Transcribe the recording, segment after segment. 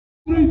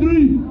I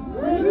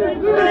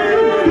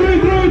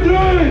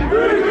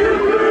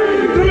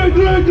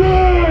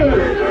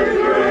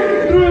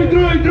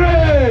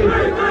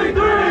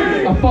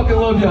fucking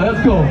love y'all.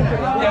 Let's go.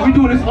 Yeah, we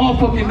doing this all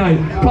fucking night.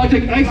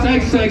 Project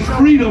XXX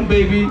Freedom,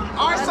 baby.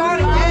 Our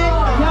Sonic gang.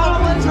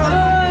 Y'all what's good?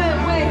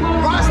 Wait,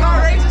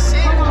 Rockstar Rage and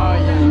shit. Oh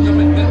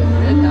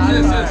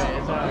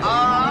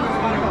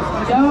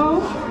yeah.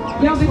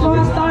 Yo, before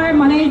I start,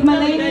 my name's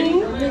Melanie. How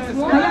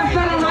y'all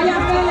feeling? How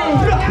y'all feeling?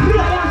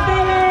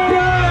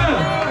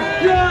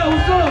 Yeah,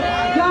 what's up?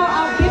 Yo,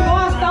 before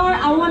I start,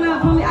 I wanna.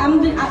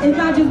 It's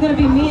not just gonna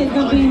be me. It's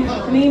gonna be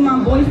me,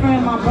 my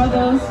boyfriend, my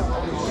brothers.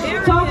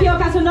 Tokyo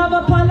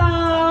Casanova, pull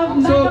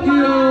up.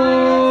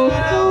 Tokyo.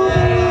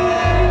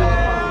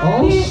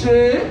 Oh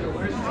shit.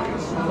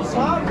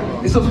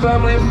 It's a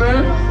family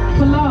affair?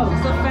 Pull up.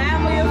 It's a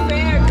family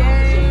affair,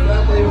 gang.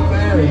 Family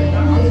affair.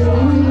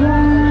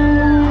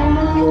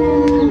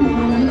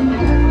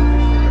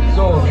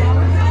 So,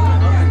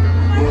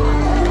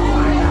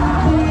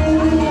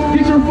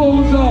 get your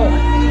phones out.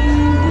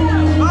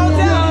 Phones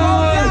out,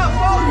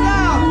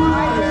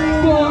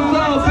 Phones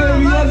out,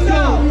 baby. Let's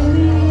go.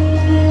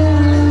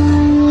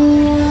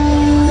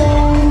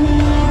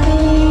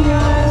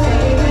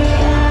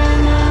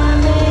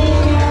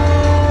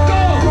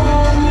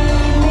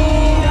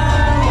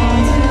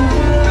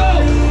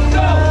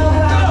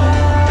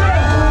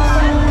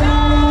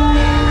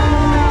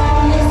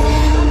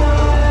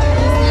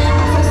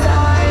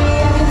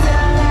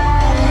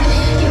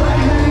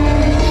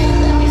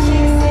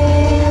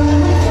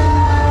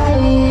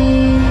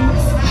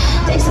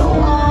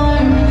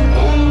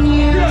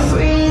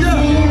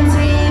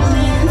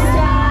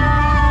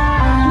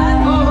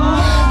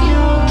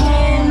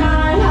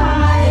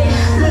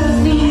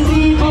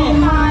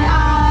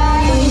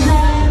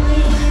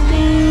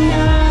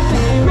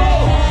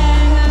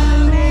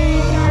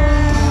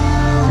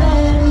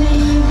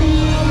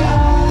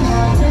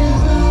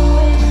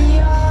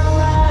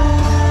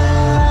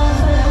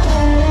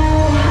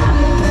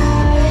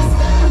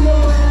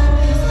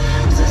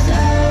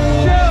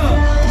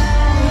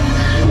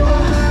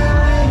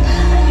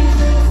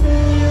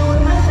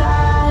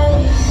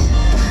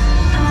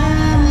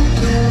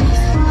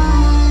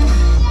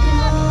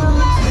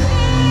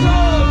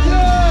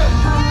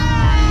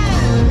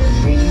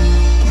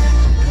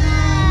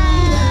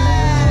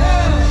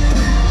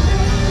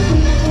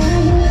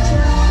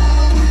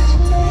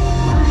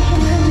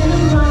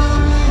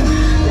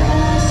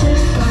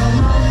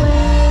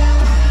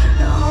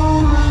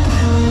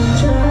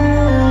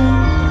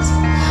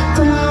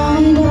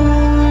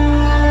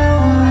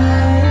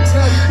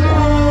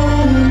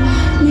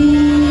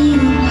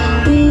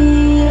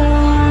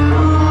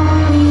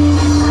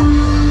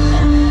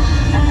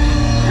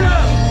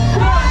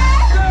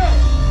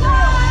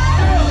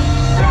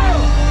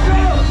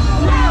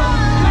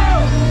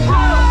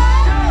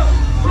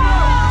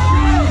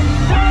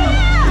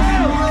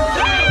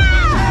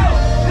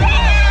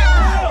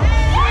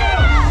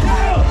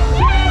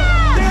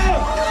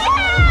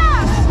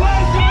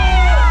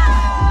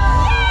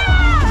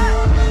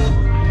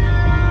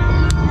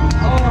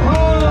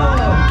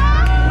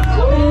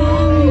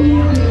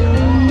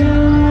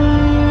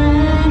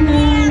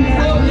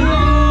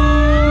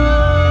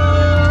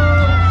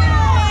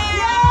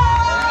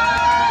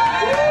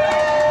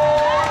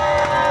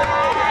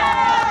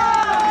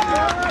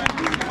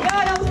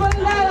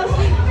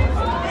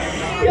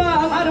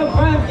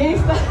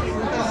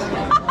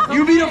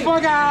 You be the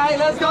fuck guy.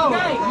 Let's go. You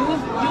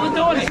was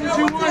doing it since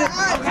you wanted.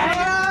 Okay.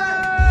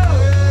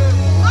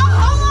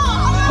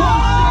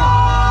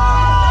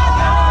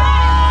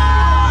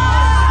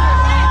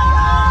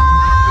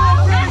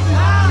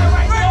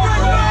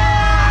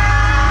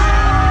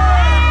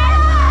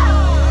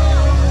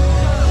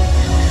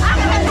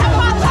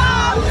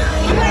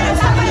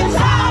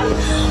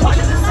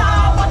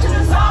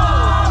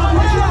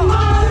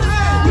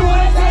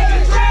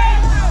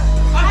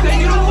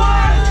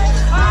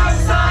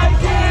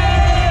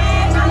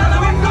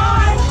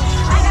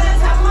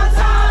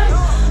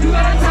 You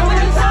gotta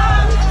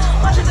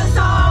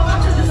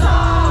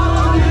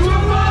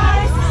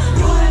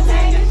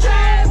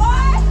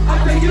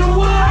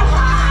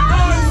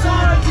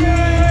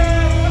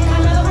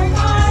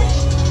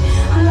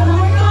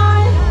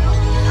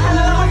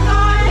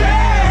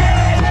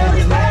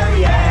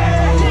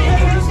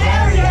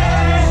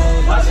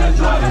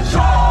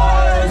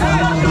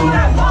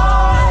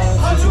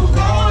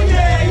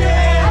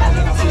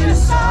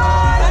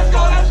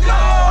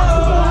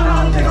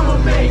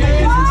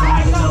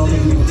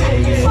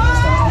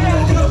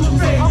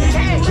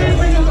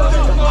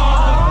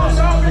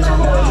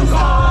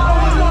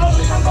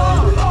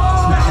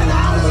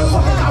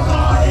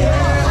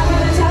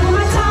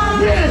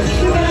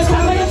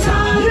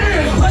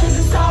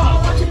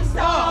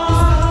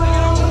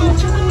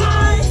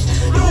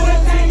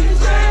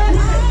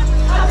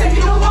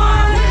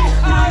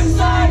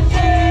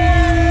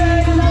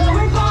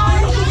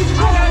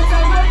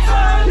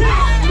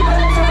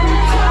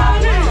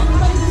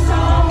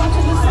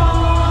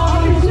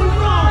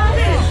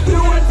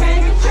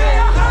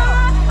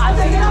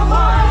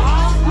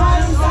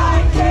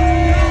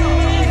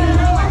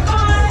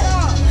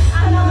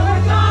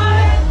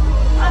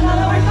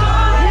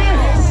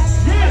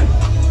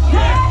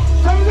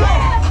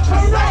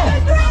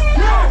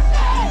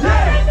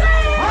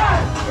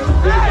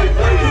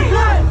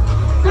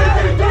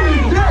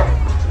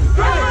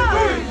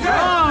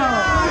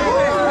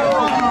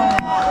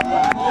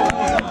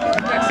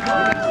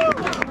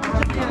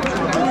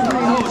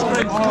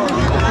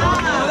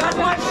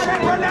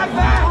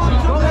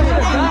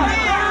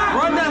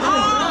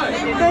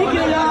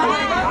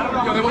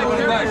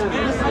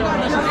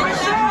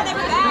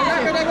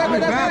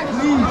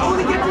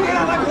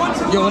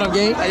Yo, what up,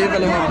 gay? How you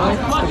feeling, man?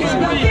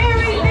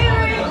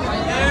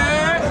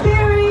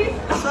 Theory.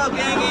 What's up,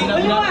 gangy?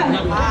 Where you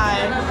at?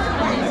 Hi.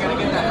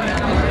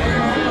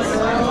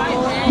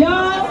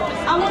 Y'all,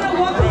 I want to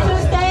welcome to the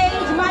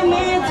stage my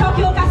man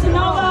Tokyo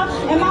Casanova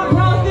and my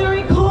bro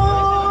Theory Cool.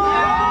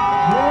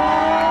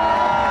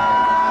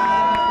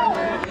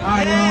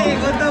 Hey,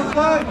 what the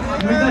fuck?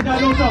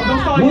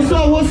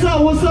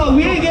 What's up?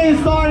 We ain't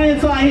getting started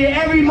until I hear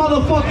every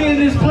motherfucker in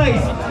this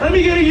place. Let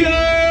me get a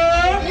yeah.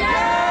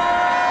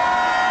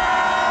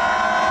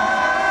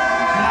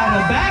 Now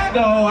the back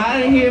though, I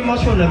didn't hear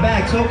much from the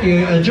back.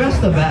 Tokyo, address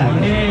the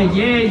back.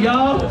 Yeah,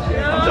 y'all.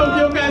 I'm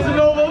Tokyo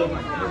Casanova.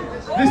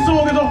 This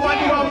song is a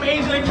fight about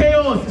Angel and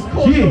Chaos. It's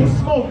called No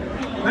Smoke.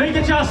 Let me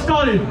get y'all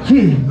started.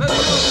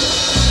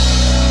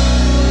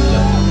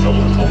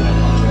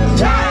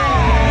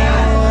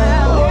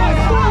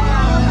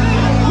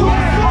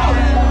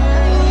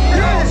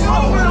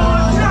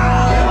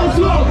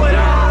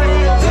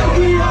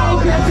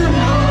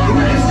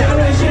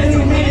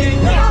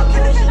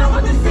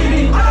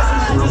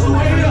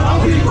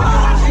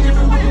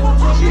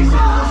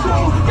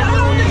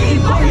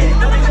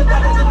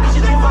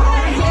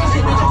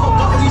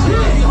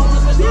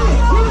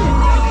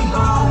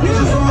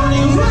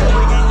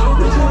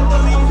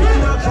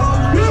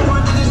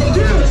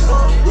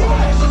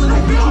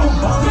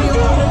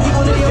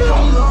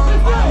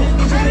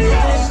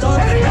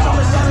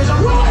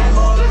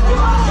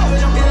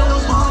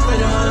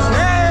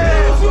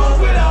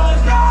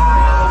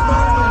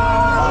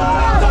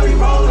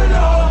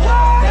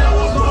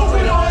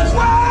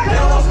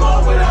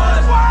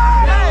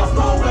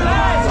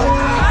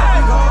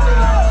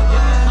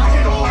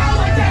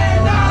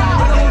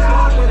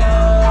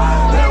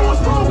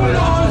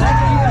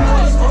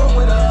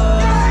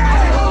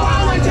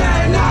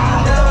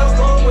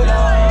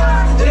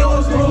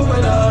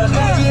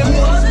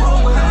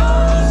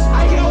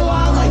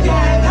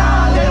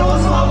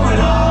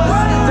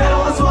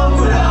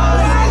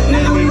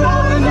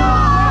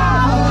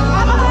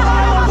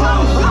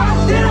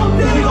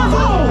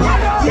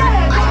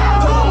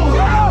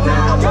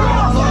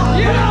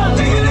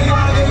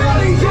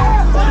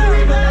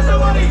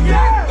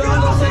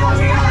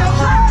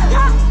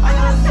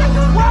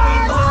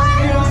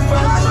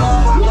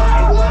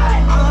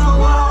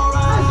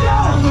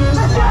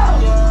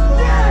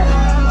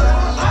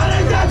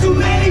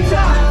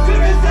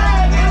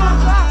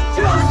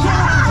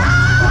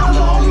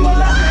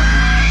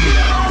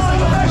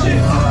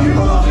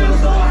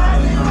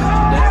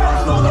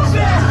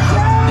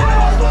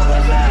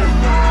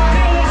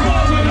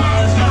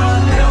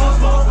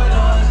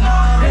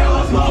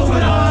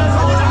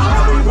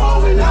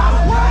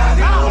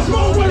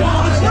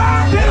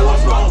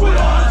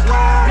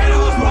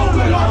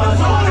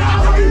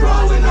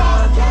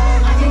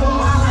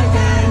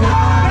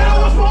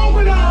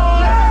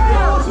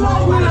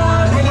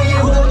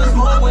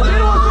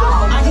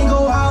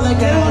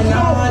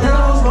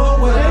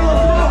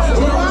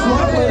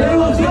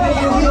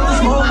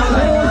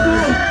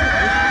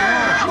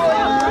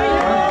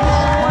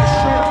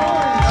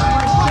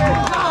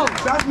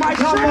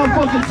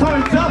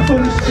 Turned up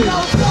on this shit.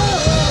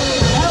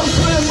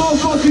 Elsewhere,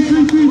 motherfucking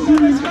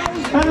 333.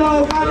 Hello,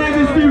 my name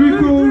is Theory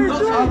Cool.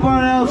 I'm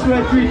on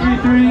Elsewhere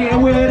 333,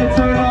 and we're here to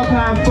turn up,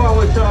 have fun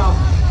with y'all.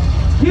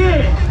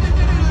 Yeah.